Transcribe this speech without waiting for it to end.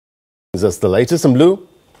That's the latest. And Blue,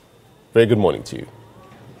 very good morning to you.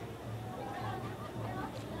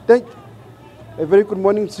 A very good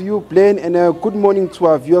morning to you, Blaine, and a good morning to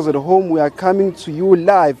our viewers at home. We are coming to you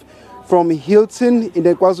live from Hilton in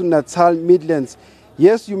the KwaZulu-Natal Midlands.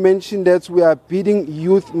 Yes, you mentioned that we are bidding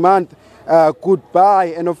Youth Month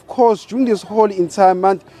goodbye, and of course, during this whole entire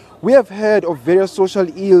month, we have heard of various social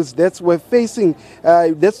ills that we're facing,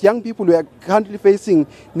 that young people were currently facing,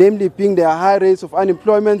 namely being the high rates of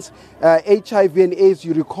unemployment, HIV and AIDS.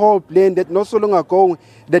 You recall, Blaine, that not so long ago,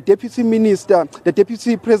 the deputy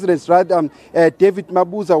president, David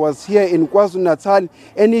Mabuza, was here in KwaZulu-Natal,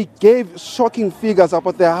 and he gave shocking figures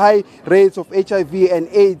about the high rates of HIV and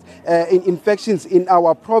AIDS infections in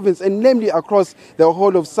our province, and namely across the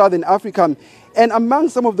whole of Southern Africa. And among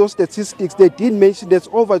some of those statistics, they did mention that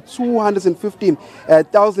over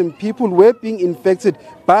 215,000 people were being infected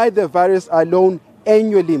by the virus alone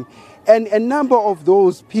annually. And a number of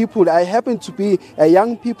those people, I happen to be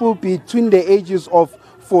young people between the ages of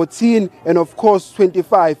 14 and of course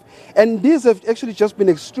 25. And these have actually just been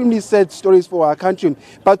extremely sad stories for our country.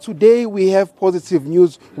 But today we have positive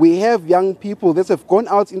news. We have young people that have gone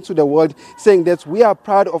out into the world saying that we are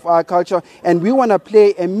proud of our culture and we want to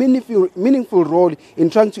play a meaningful role in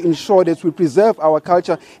trying to ensure that we preserve our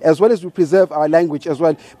culture as well as we preserve our language as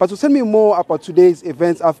well. But to tell me more about today's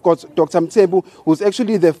events, I've got Dr. Mthembu, who's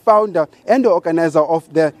actually the founder and the organizer of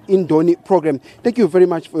the Indoni program. Thank you very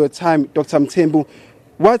much for your time, Dr. Mthembu.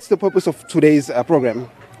 What's the purpose of today's program?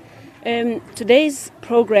 Today's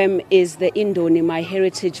program is the Indoni, My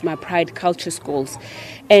Heritage, My Pride Culture Schools.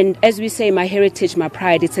 And as we say, My Heritage, My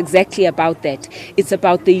Pride, it's exactly about that. It's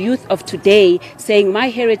about the youth of today saying, my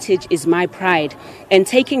heritage is my pride, and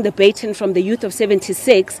taking the baton from the youth of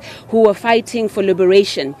 76 who were fighting for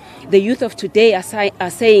liberation. The youth of today are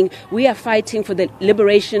saying, we are fighting for the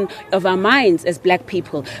liberation of our minds as black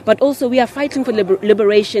people, but also we are fighting for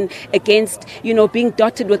liberation against, being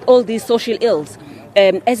dotted with all these social ills.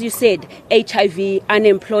 As you said, HIV,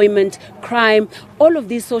 unemployment, crime, all of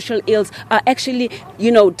these social ills are actually,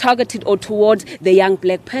 targeted or towards the young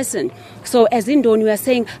black person. So as Indoni, we are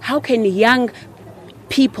saying, how can young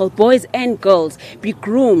people, boys and girls, be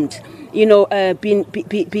groomed, be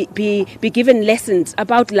given lessons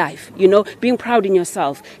about life, being proud in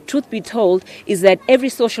yourself. Truth be told is that every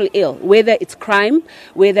social ill, whether it's crime,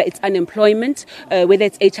 whether it's unemployment, whether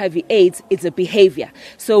it's HIV AIDS, it's a behavior.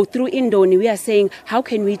 So through Indoni, we are saying, how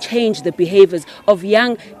can we change the behaviors of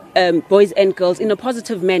young boys and girls in a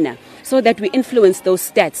positive manner so that we influence those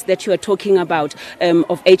stats that you are talking about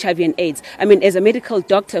of HIV and AIDS. I mean, as a medical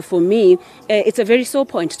doctor, for me, it's a very sore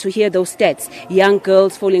point to hear those stats. Young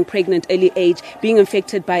girls falling pregnant early age, being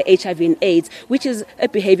infected by HIV and AIDS, which is a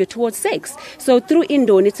behavior towards sex. So through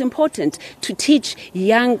Indoni, it's important to teach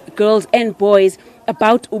young girls and boys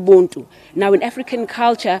about Ubuntu. Now, in African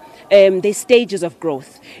culture, there's stages of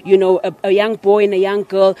growth. A young boy and a young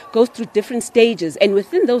girl goes through different stages, and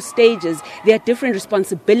within those stages, there are different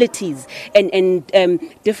responsibilities and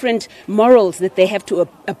different morals that they have to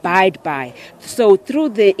abide by. So through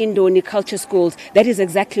the Indoni culture schools, that is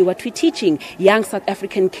exactly what we're teaching young South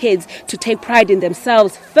African kids to take pride in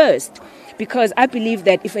themselves first. Because I believe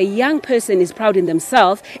that if a young person is proud in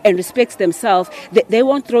themselves and respects themselves, they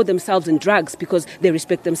won't throw themselves in drugs because they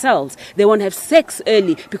respect themselves. They won't have sex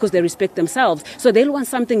early because they respect themselves. So they'll want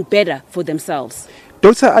something better for themselves.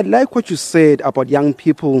 Doctor, I like what you said about young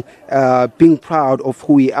people being proud of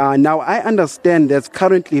who we are. Now, I understand that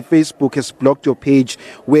currently Facebook has blocked your page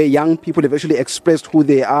where young people have actually expressed who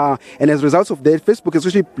they are. And as a result of that, Facebook has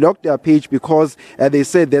actually blocked their page because they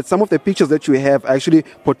said that some of the pictures that you have actually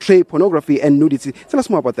portray pornography and nudity. Tell us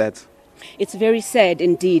more about that. It's very sad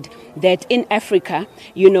indeed that in Africa,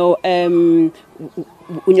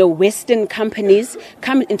 Western companies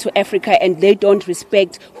come into Africa and they don't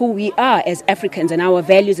respect who we are as Africans and our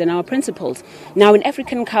values and our principles. Now, in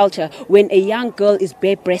African culture, when a young girl is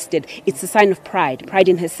bare-breasted, it's a sign of pride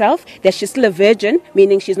in herself, that she's still a virgin,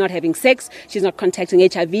 meaning she's not having sex, she's not contacting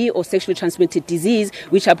HIV or sexually transmitted disease,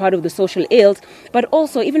 which are part of the social ills. But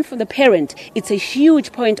also, even for the parent, it's a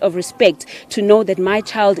huge point of respect to know that my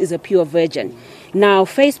child is a pure virgin. Now,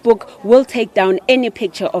 Facebook will take down any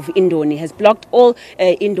picture of Indoni, has blocked all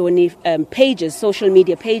Indoni pages, social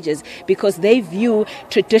media pages, because they view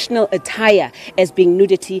traditional attire as being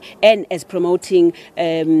nudity and as promoting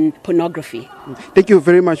pornography. Thank you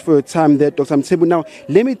very much for your time there, Dr. Mthembu. Now,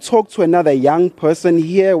 let me talk to another young person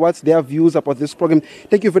here. What's their views about this program?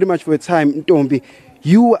 Thank you very much for your time, Ntombi.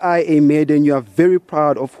 You are a maiden. You are very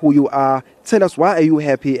proud of who you are. Tell us, why are you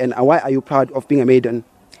happy and why are you proud of being a maiden?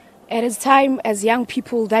 It is time as young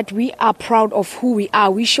people that we are proud of who we are.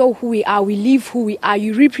 We show who we are. We live who we are.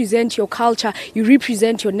 You represent your culture. You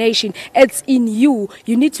represent your nation. It's in you.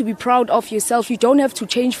 You need to be proud of yourself. You don't have to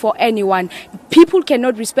change for anyone. People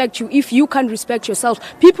cannot respect you if you can't respect yourself.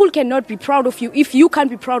 People cannot be proud of you if you can't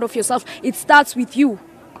be proud of yourself. It starts with you.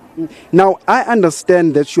 Now, I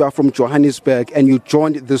understand that you are from Johannesburg and you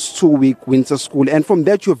joined this 2-week winter school. And from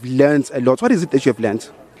that, you have learned a lot. What is it that you have learned?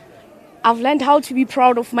 I've learned how to be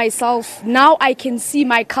proud of myself. Now I can see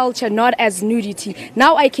my culture not as nudity.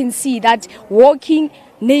 Now I can see that walking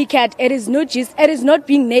naked, it is not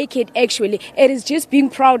being naked actually. It is just being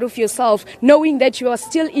proud of yourself, knowing that you are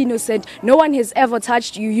still innocent. No one has ever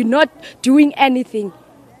touched you. You're not doing anything.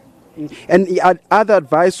 And other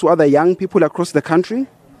advice to other young people across the country?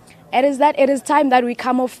 It is time that we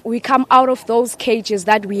come out of those cages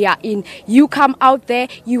that we are in. You come out there,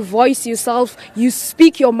 you voice yourself, you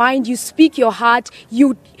speak your mind, you speak your heart,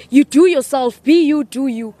 you do yourself, be you, do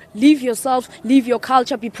you. Live yourself, live your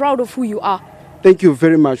culture, be proud of who you are. Thank you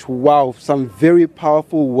very much. Wow, some very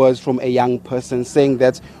powerful words from a young person saying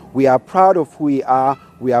that we are proud of who we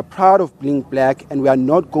are proud of being black, and we are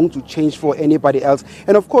not going to change for anybody else.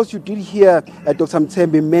 And of course, you did hear Dr.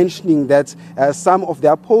 Mthembu mentioning that some of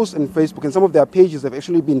their posts on Facebook and some of their pages have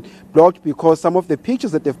actually been blocked because some of the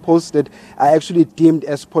pictures that they've posted are actually deemed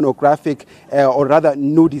as pornographic or rather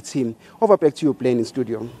nudity. Over back to you, Blaine, in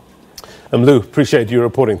studio. Mlu, appreciate you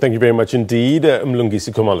reporting. Thank you very much indeed.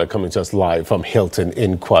 Mlungisi Khumalo coming to us live from Hilton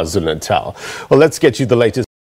in KwaZulu-Natal. Well, let's get you the latest.